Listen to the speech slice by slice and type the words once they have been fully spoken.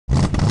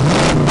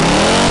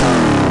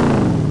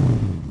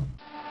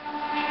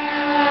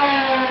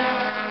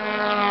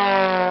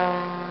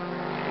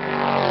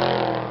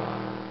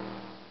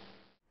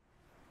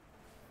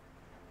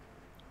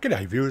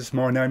G'day viewers,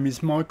 my name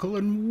is Michael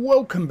and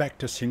welcome back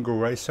to Single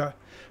Racer,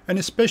 and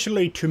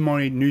especially to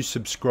my new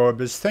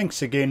subscribers,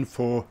 thanks again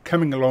for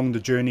coming along the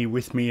journey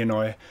with me, and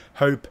I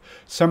hope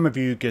some of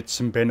you get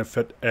some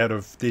benefit out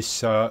of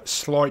this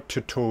slight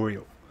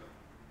tutorial.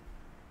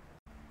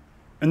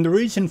 And the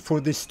reason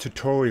for this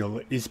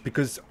tutorial is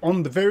because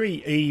on the very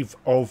eve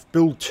of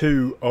build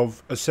 2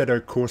 of Assetto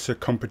Corsa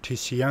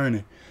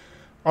Competizione,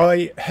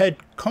 I had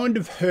kind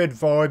of heard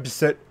vibes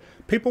that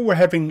people were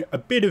having a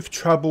bit of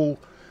trouble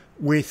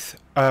with,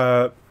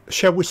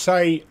 shall we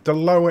say, the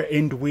lower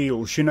end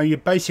wheels. You know, your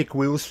basic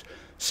wheels,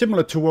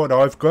 similar to what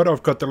I've got.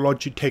 I've got the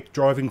Logitech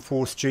Driving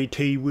Force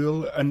GT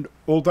wheel, and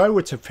although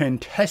it's a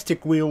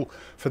fantastic wheel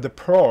for the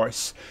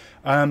price,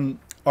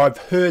 I've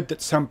heard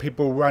that some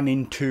people run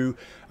into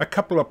a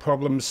couple of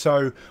problems,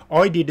 so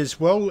I did as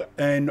well,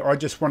 and I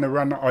just want to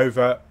run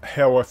over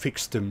how I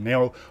fixed them.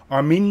 Now,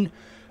 I'm in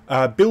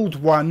build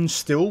 1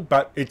 still,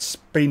 but it's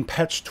been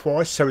patched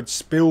twice, so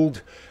it's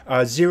build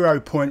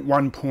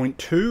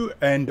 0.1.2,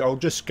 and I'll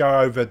just go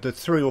over the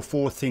 3 or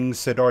 4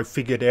 things that I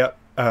figured out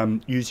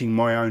using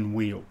my own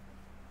wheel.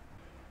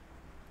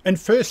 And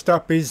first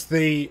up is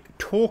the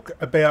talk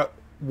about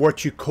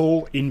what you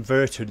call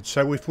inverted.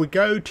 So if we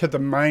go to the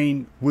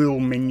main wheel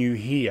menu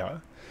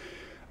here,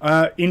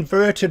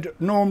 inverted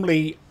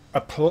normally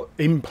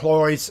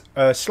implies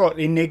a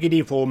slightly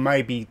negative or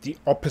maybe the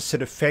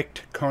opposite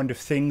effect kind of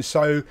thing.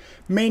 So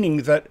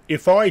meaning that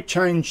if I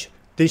change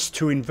this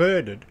to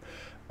inverted,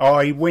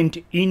 I went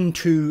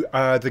into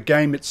the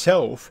game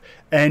itself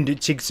and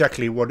it's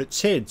exactly what it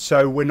said.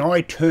 So when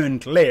I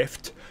turned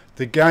left,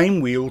 the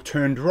game wheel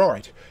turned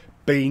right,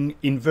 being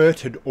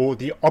inverted or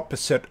the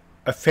opposite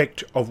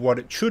effect of what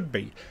it should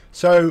be.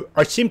 So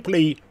I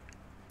simply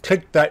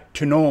clicked that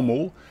to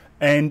normal,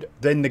 and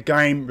then the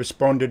game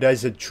responded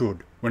as it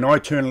should. When I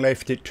turn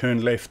left, it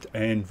turned left,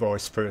 and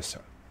vice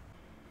versa.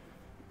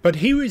 But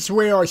here is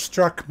where I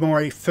struck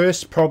my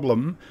first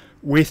problem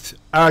with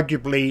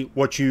arguably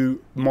what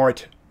you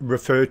might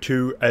refer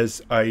to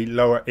as a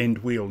lower end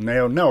wheel.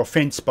 Now, no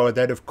offense by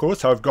that, of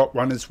course, I've got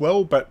one as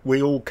well, but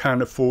we all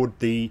can't afford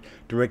the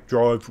direct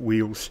drive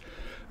wheels.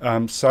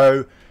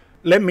 So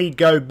let me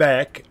go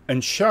back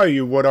and show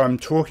you what I'm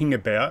talking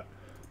about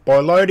by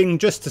loading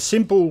just a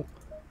simple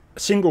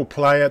single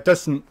player.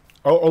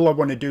 All I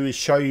want to do is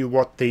show you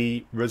what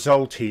the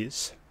result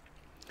is.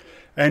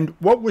 And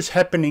what was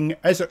happening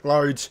as it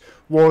loads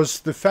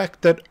was the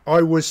fact that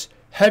I was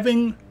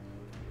having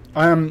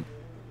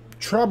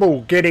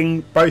trouble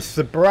getting both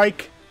the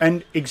brake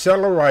and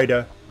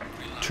accelerator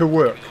to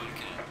work.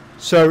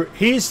 So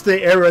here's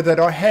the error that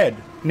I had.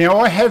 Now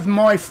I have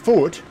my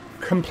foot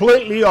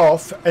completely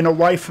off and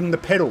away from the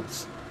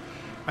pedals,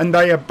 and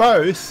they are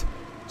both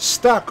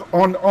stuck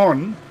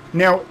on.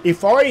 Now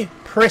if I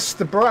press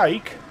the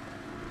brake,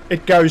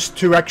 it goes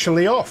to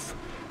actually off,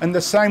 and the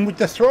same with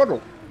the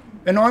throttle.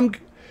 And I'll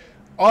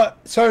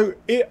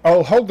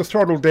hold the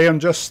throttle down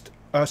just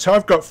so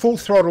I've got full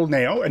throttle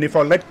now, and if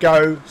I let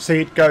go,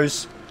 see, it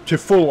goes to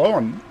full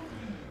on.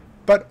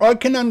 But I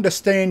can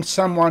understand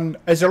someone,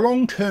 as a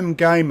long-term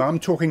gamer, I'm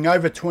talking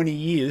over 20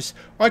 years,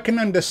 I can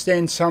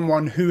understand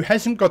someone who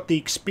hasn't got the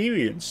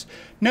experience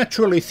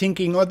naturally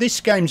thinking, oh,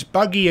 this game's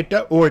buggy,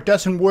 or it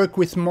doesn't work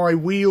with my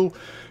wheel,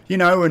 you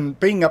know, and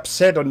being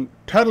upset, and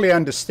totally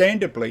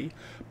understandably.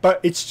 But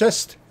it's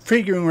just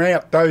figuring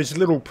out those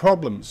little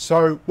problems.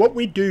 So what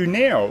we do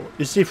now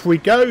is, if we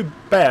go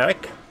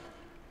back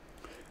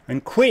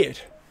and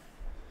quit,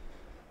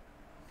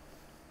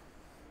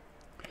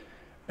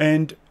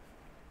 and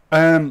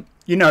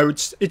you know,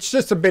 it's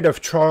just a bit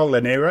of trial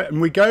and error, and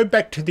we go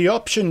back to the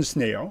options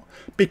now,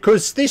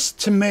 because this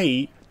to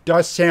me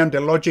does sound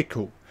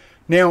illogical.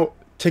 Now,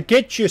 to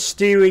get your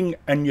steering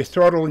and your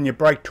throttle and your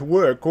brake to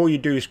work, all you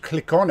do is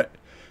click on it.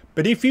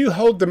 But if you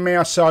hold the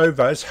mouse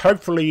over, as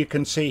hopefully you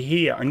can see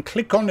here, and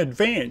click on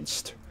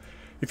advanced,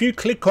 if you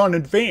click on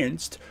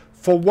advanced,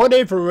 for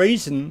whatever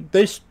reason,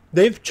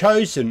 they've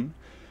chosen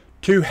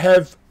to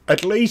have,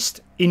 at least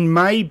in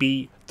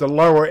maybe the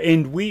lower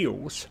end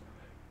wheels,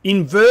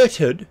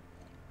 inverted.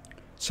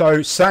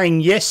 So saying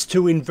yes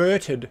to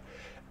inverted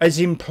as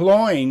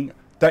implying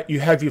that you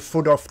have your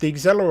foot off the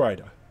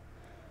accelerator.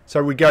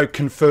 So we go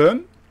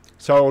confirm.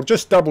 So I'll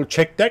just double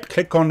check that,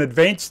 click on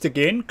advanced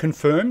again,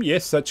 confirm,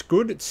 yes, that's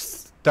good,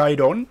 it's stayed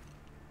on.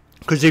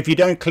 Because if you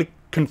don't click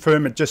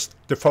confirm, it just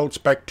defaults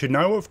back to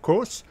no, of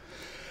course.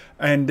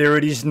 And there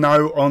it is,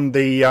 no on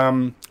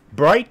the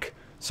brake.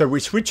 So we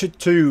switch it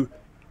to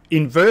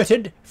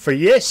inverted for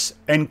yes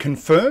and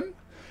confirm.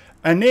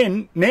 And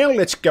then, now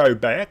let's go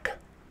back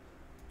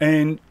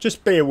and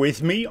just bear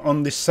with me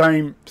on this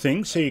same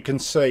thing so you can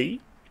see.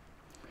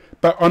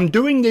 But I'm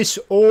doing this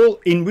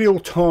all in real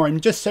time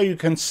just so you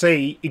can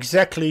see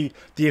exactly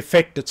the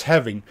effect it's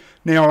having.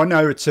 Now I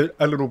know it's a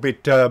little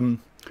bit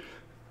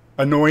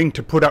annoying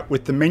to put up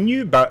with the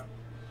menu, but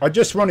I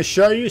just want to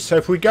show you. So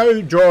if we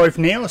go drive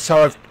now,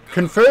 so I've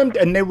confirmed,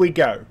 and there we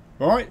go,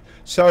 right?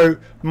 So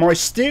my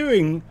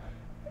steering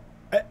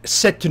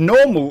set to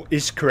normal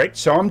is correct,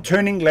 so I'm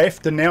turning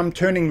left and now I'm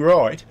turning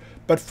right,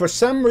 but for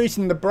some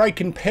reason the brake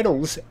and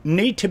pedals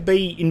need to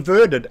be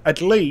inverted,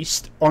 at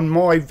least on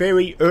my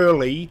very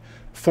early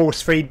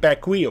force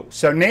feedback wheel.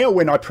 So now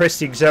when I press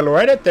the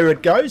accelerator, there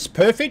it goes,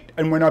 perfect,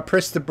 and when I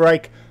press the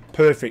brake,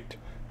 perfect.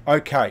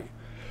 Okay,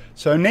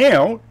 so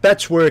now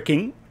that's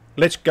working.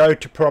 Let's go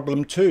to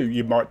problem 2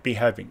 you might be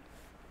having,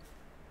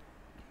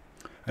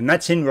 and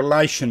that's in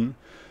relation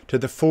to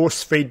the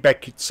force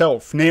feedback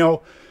itself.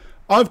 Now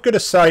I've got to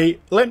say,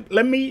 let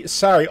me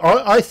say,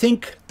 I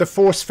think the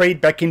force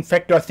feedback, in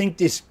fact I think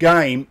this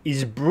game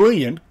is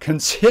brilliant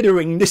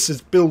considering this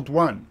is build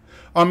 1.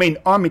 I mean,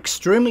 I'm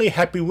extremely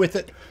happy with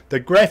it, the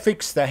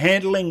graphics, the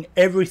handling,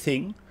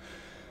 everything,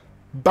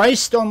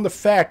 based on the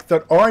fact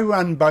that I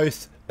run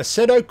both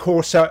Assetto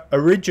Corsa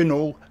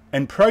Original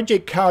and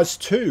Project Cars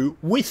 2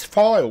 with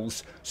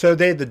files. So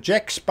they're the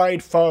jack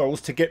spade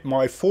files to get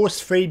my force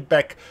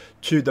feedback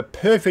to the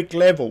perfect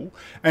level,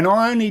 and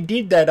I only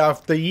did that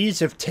after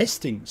years of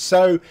testing.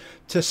 So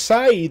to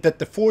say that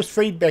the force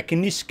feedback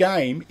in this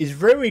game is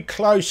very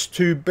close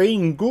to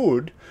being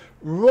good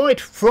right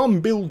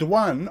from build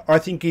 1, I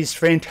think is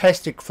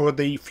fantastic for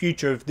the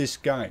future of this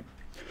game.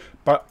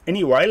 But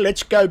anyway,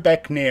 let's go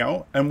back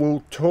now and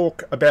we'll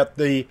talk about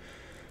the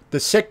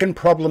second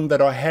problem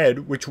that I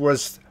had, which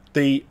was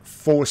the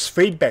force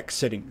feedback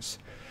settings.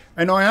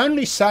 And I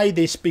only say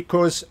this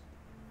because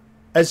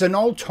as an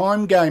old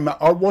time gamer,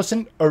 I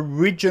wasn't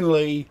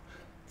originally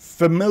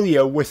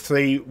familiar with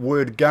the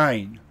word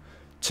gain.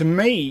 To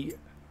me,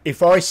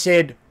 if I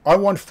said I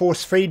want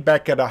force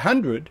feedback at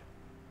 100,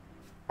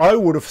 I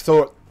would have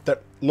thought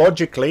that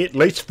logically, at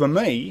least for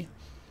me,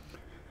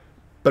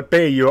 but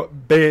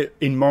bear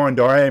in mind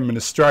I am an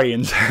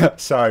Australian,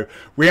 so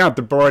we aren't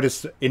the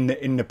brightest in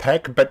the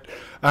pack, but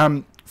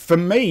for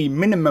me,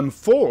 minimum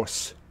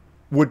force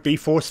would be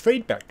force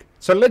feedback.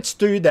 So let's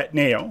do that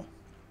now.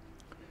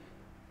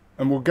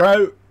 And we'll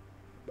go,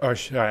 I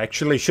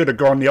actually should have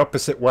gone the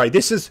opposite way.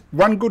 This is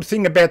one good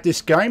thing about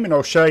this game, and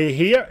I'll show you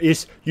here,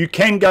 is you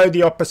can go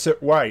the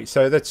opposite way.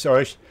 So that's,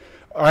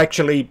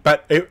 actually,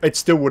 but it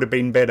still would have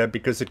been better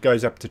because it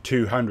goes up to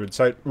 200.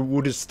 So it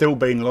would have still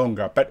been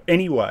longer. But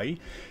anyway,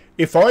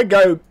 if I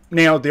go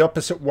now the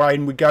opposite way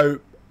and we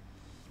go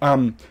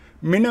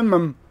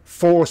minimum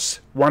force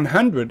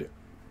 100,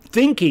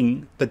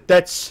 thinking that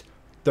that's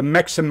the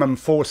maximum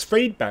force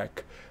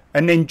feedback,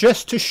 and then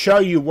just to show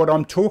you what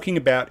I'm talking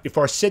about, if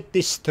I set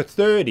this to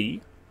 30,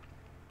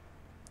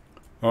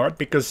 all right,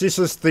 because this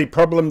is the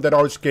problem that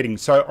I was getting.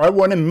 So I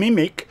want to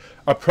mimic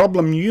a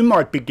problem you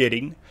might be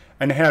getting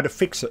and how to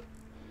fix it.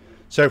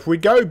 So if we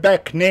go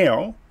back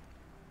now,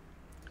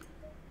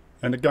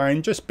 and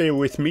again, just bear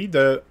with me,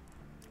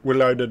 we're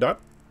loaded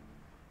up.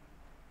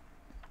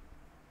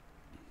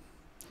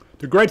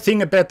 The great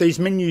thing about these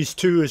menus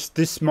too is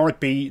this might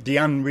be the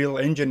Unreal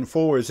Engine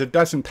 4, is it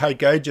doesn't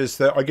take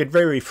ages. I get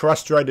very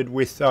frustrated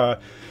with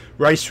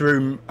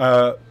racing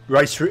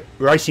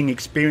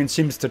experience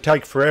seems to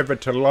take forever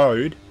to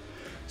load.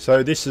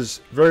 So this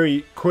is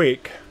very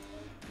quick.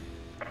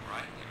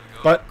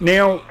 But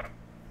now,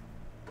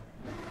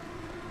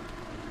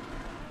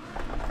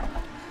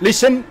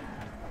 listen.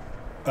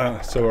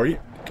 Sorry.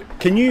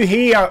 Can you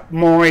hear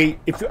my?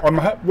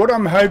 What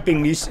I'm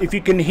hoping is if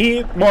you can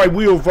hear my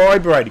wheel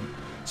vibrating.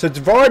 So it's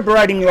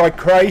vibrating like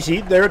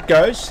crazy. There it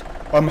goes.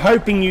 I'm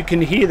hoping you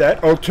can hear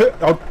that.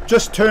 I'll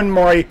just turn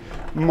my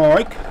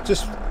mic.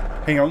 Just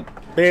hang on.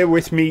 Bear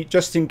with me,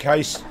 just in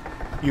case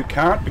you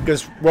can't,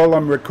 because while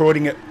I'm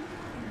recording it,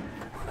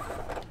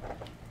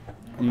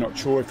 I'm not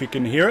sure if you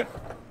can hear it.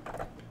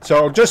 So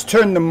I'll just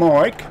turn the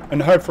mic,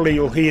 and hopefully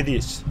you'll hear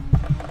this.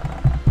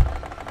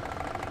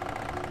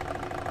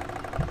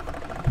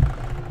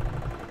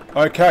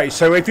 Okay,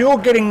 so if you're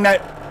getting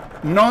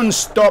that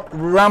non-stop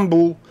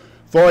rumble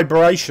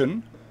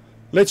vibration,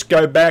 let's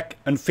go back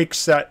and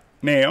fix that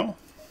now.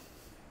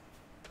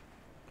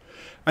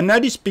 And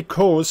that is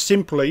because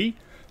simply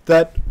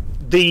that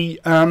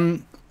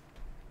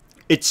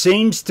it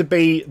seems to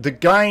be the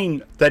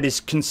gain that is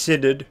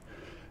considered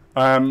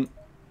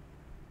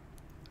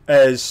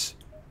as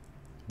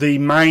the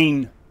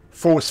main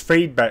force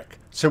feedback.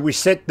 So we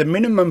set the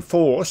minimum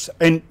force,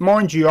 and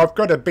mind you, I've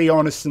got to be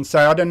honest and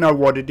say I don't know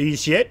what it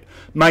is yet.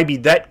 Maybe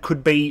that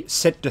could be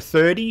set to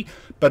 30,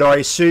 but I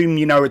assume,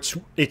 you know,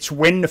 it's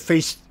when the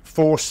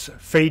force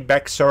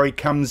feedback,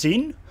 comes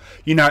in.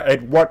 You know,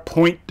 at what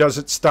point does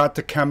it start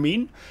to come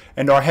in?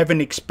 And I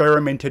haven't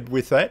experimented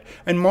with that.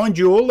 And mind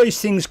you, all these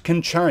things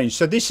can change.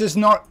 So this is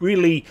not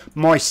really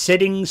my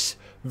settings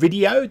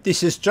video.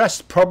 This is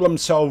just problem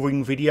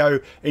solving video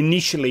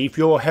initially if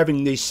you're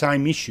having these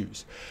same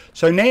issues.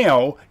 So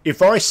now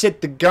if I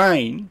set the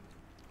gain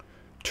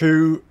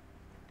to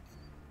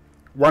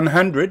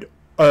 100,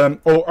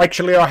 or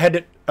actually I had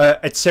it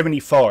at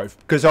 75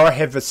 because I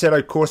have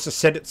Assetto Corsa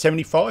set at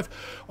 75.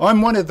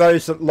 I'm one of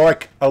those that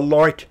like a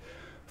light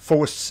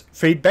force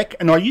feedback,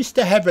 and I used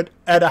to have it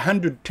at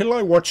 100 till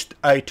I watched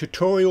a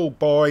tutorial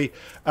by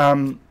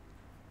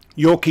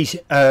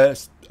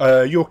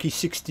Yorkie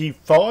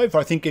 65,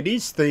 I think it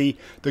is, the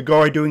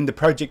guy doing the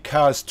Project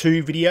Cars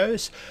 2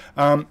 videos,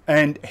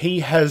 and he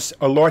has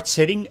a light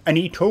setting, and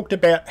he talked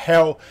about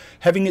how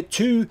having it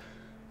too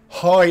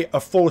high a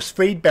force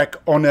feedback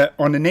on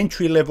an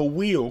entry level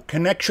wheel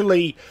can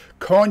actually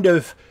kind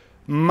of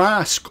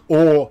mask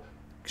or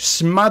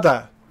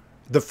smother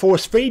the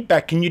force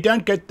feedback, and you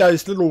don't get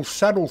those little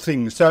subtle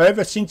things. So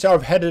ever since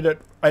I've had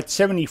it at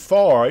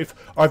 75,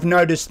 I've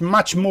noticed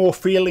much more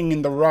feeling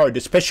in the road,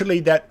 especially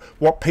that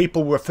what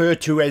people refer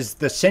to as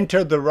the center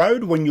of the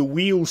road, when your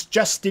wheel's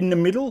just in the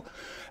middle.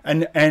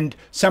 And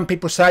some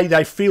people say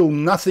they feel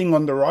nothing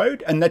on the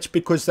road, and that's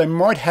because they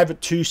might have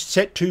it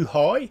set too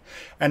high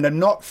and are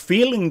not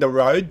feeling the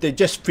road, they're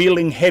just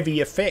feeling heavy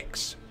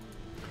effects.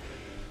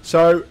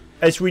 So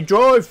as we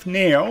drive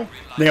now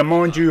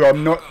mind you,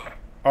 I'm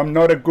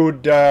not a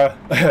good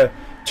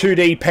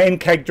 2D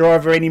pancake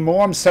driver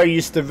anymore. I'm so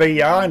used to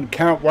VR and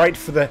can't wait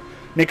for the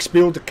next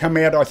build to come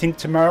out, I think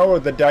tomorrow or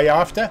the day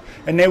after.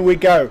 And there we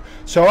go.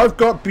 So I've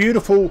got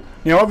beautiful,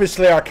 now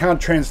obviously I can't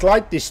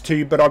translate this to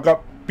you, but I've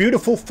got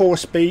beautiful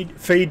force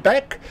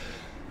feedback,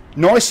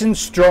 nice and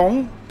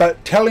strong,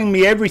 but telling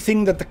me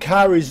everything that the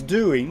car is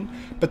doing.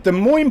 But the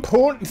more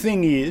important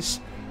thing is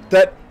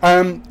that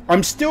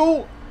I'm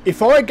still,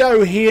 if I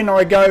go here and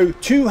I go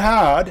too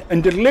hard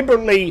and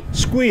deliberately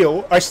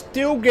squeal, I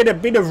still get a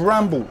bit of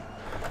rumble.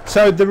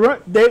 So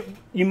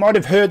you might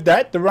have heard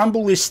that the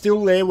rumble is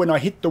still there when I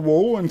hit the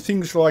wall and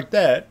things like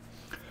that,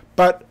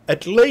 but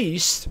at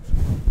least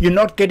you're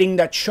not getting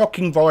that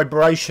shocking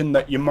vibration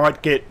that you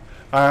might get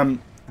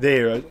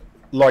there,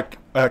 like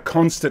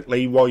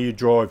constantly while you're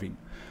driving.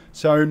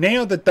 So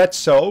now that that's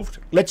solved,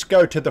 let's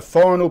go to the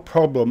final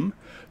problem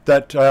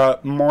that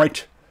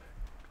might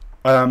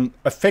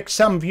affect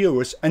some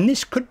viewers, and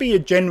this could be a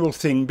general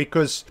thing,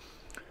 because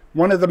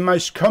one of the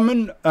most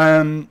common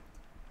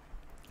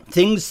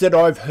things that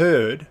I've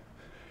heard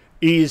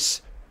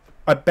is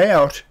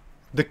about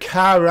the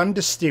car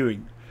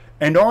understeering,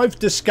 and I've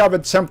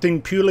discovered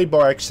something purely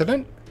by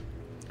accident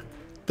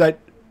that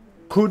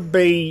could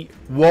be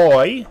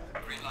why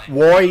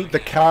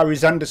the car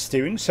is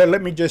understeering. So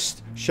let me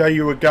just show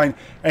you again,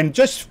 and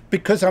just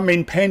because I'm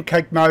in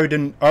pancake mode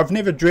and I've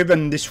never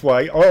driven this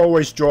way, I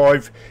always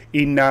drive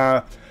in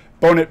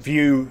bonnet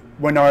view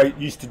when I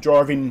used to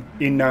drive in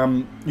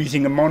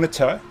using a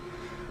monitor.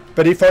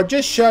 But if I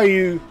just show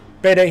you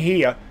better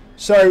here,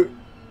 so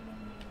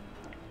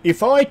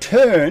if I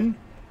turn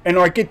and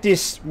I get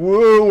this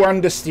whoa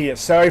understeer,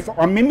 so if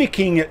I'm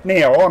mimicking it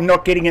now, I'm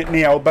not getting it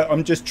now, but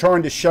I'm just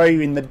trying to show you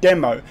in the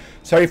demo.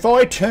 So if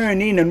I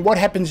turn in, and what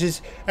happens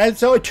is,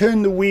 as I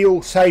turn the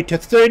wheel, say to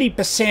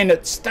 30%,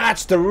 it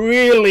starts to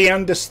really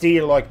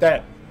understeer like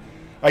that.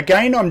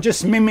 Again, I'm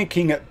just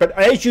mimicking it, but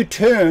as you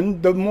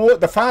turn,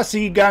 the faster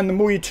you go and the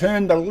more you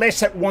turn, the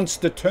less it wants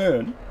to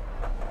turn.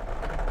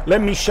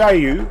 Let me show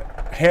you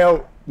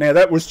how. Now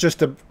that was just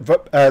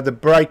the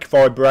brake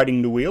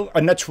vibrating the wheel,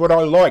 and that's what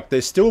I like.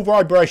 There's still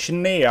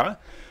vibration there,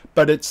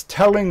 but it's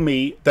telling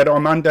me that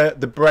I'm under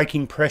the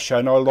braking pressure,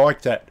 and I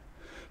like that.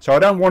 So I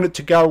don't want it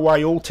to go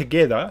away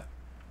altogether.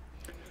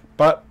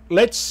 But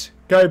let's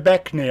go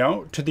back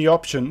now to the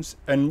options,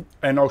 and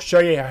I'll show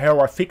you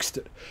how I fixed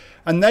it.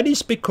 And that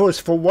is because,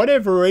 for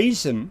whatever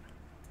reason,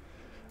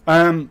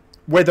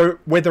 whether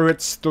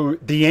it's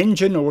the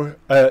engine, or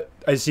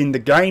as in the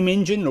game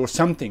engine or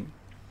something,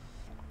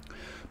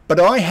 but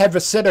I have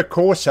Assetto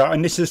Corsa,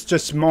 and this is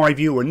just my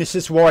view, and this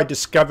is why I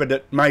discovered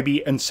it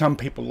maybe, and some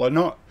people are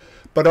not.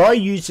 But I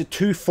use a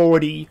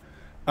 240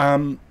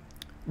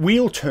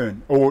 wheel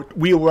turn or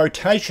wheel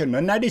rotation,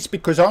 and that is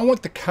because I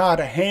want the car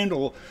to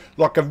handle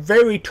like a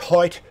very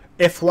tight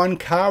F1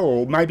 car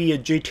or maybe a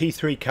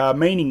GT3 car,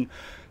 meaning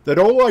that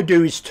all I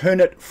do is turn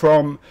it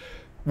from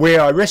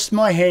where I rest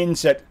my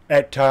hands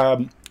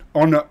on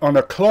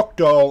a clock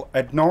dial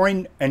at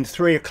 9 and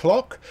 3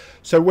 o'clock.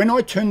 So when I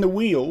turn the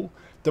wheel,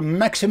 the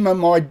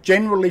maximum I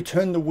generally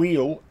turn the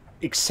wheel,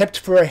 except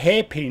for a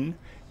hairpin,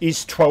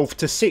 is 12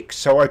 to 6.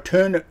 So I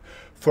turn it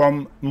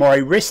from my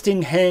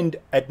resting hand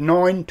at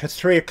 9 to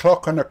 3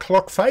 o'clock on a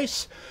clock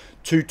face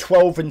to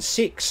 12 and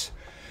 6.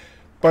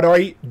 But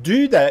I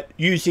do that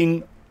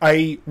using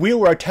a wheel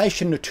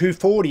rotation of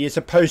 240 as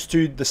opposed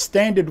to the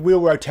standard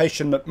wheel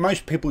rotation that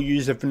most people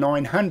use of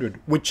 900,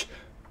 which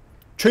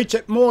treats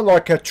it more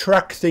like a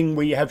truck thing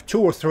where you have 2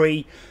 or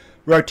 3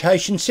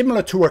 rotation,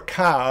 similar to a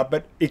car,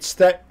 but it's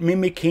that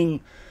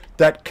mimicking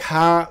that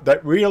car,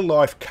 that real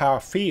life car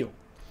feel.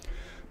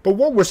 But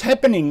what was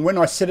happening when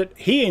I set it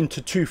here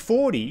into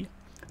 240,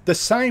 the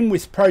same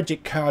with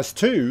Project Cars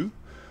 2,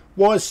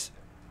 was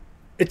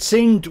it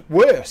seemed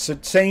worse.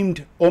 It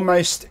seemed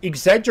almost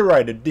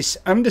exaggerated, this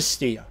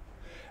understeer.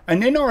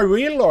 And then I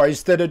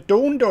realized that it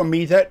dawned on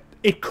me that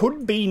it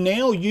could be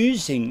now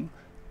using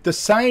the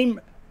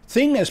same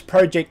thing as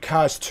Project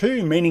Cars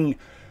 2, meaning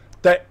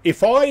that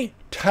if I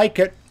take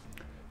it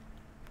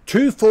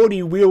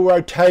 240 wheel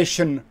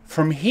rotation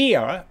from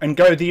here and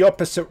go the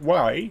opposite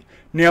way.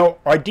 Now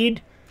I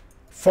did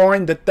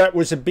find that that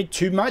was a bit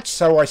too much,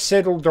 so I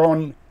settled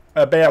on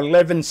about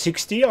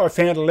 1160. I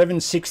found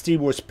 1160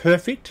 was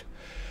perfect.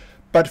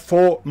 But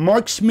for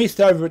Mike Smith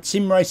over at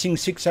Sim Racing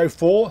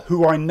 604,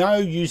 who I know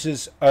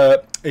uses,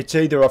 it's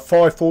either a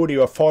 540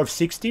 or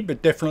 560,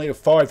 but definitely a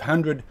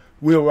 500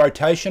 wheel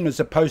rotation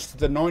as opposed to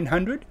the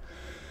 900,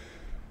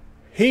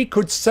 he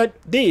could set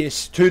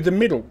this to the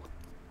middle.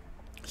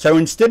 So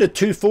instead of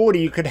 240,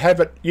 you could have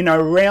it, you know,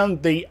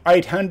 around the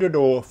 800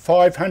 or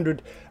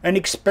 500 and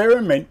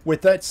experiment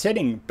with that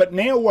setting. But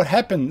now what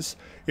happens,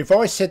 if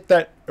I set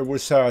that, it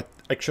was it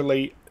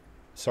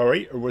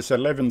was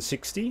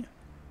 1160.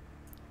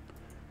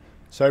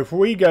 So if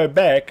we go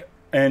back,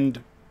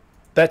 and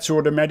that's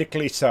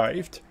automatically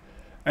saved,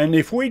 and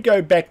if we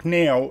go back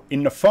now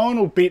in the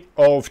final bit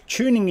of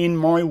tuning in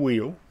my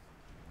wheel,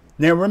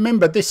 now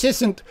remember this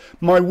isn't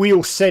my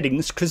wheel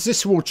settings because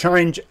this will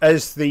change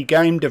as the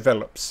game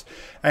develops,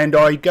 and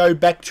I go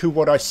back to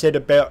what I said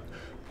about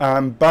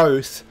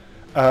both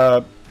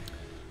Assetto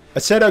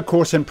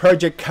Corsa and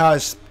Project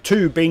Cars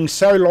 2 being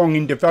so long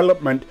in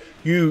development.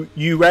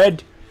 You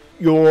add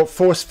your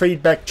force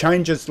feedback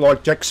changes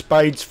like Jack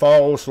Spade's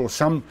files or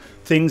some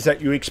things that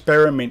you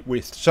experiment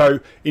with. So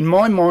in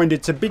my mind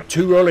it's a bit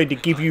too early to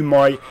give you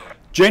my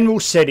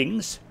general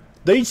settings.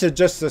 These are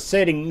just the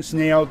settings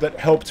now that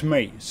helped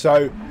me.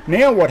 So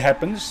now what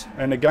happens,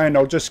 and again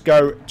I'll just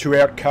go to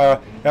our car,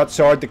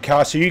 outside the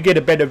car, so you get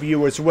a better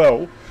view as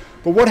well.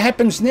 But what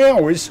happens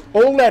now is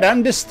all that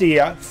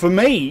understeer for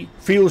me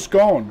feels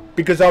gone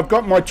because I've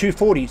got my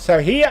 240. So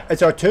here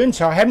as I turn,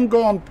 so I haven't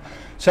gone.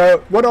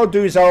 So what I'll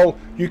do is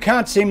you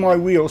can't see my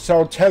wheel, so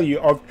I'll tell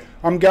you,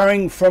 I'm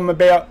going from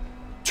about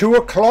 2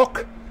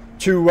 o'clock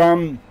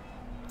to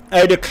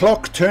 8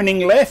 o'clock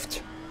turning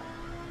left.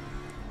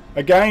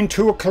 Again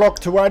 2 o'clock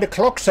to 8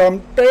 o'clock, so I'm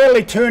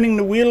barely turning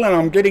the wheel and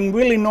I'm getting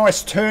really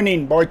nice turn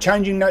in by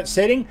changing that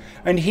setting.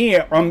 And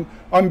here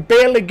I'm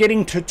barely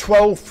getting to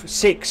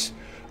 12.6.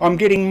 I'm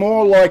getting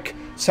more like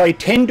say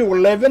 10 to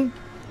 11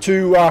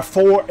 to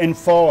 4 and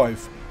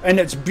 5. And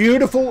it's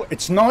beautiful,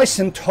 it's nice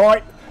and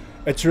tight.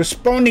 It's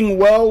responding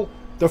well.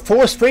 The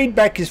force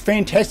feedback is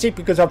fantastic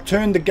because I've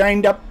turned the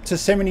gain up to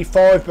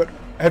 75 but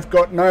have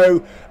got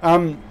no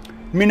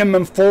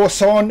minimum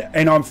force on,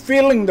 and I'm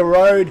feeling the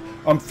road,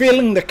 I'm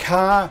feeling the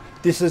car.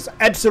 This is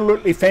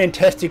absolutely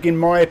fantastic in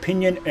my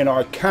opinion, and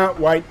I can't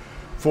wait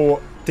for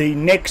the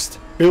next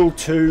build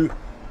 2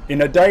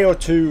 in a day or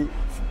two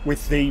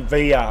with the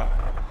VR.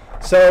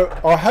 So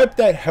I hope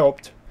that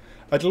helped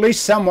at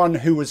least someone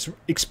who was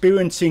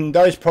experiencing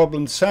those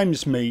problems same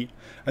as me.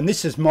 And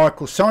this is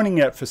Michael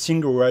signing out for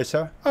Single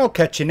Racer. I'll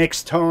catch you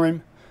next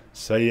time.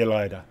 See you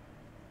later.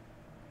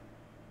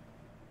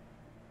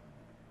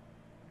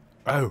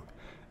 Oh,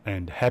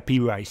 and happy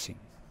racing.